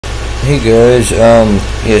Hey guys,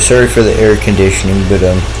 yeah, sorry for the air conditioning, but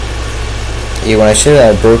yeah, when I say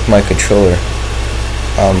that I broke my controller,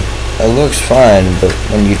 it looks fine, but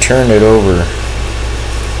when you turn it over,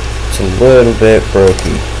 it's a little bit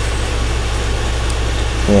brokey.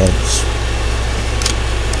 Yeah,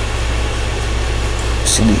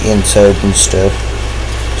 see the inside and stuff.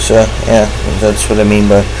 So yeah, that's what I mean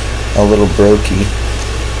by a little brokey,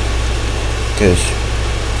 because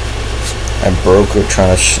I broke it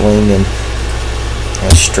trying to sling and my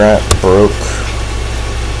strap broke.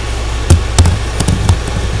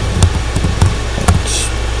 It's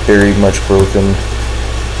very much broken.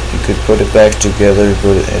 You could put it back together,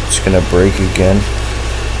 but it's gonna break again.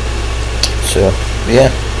 So yeah,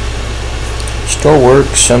 still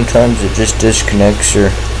works. Sometimes it just disconnects or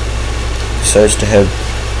decides to have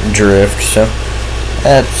drift. So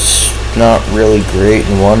that's not really great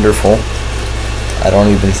and wonderful. I don't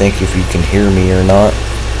even think if you can hear me or not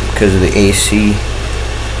because of the AC,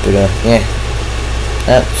 but yeah,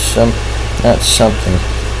 that's something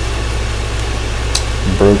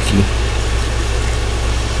brokey.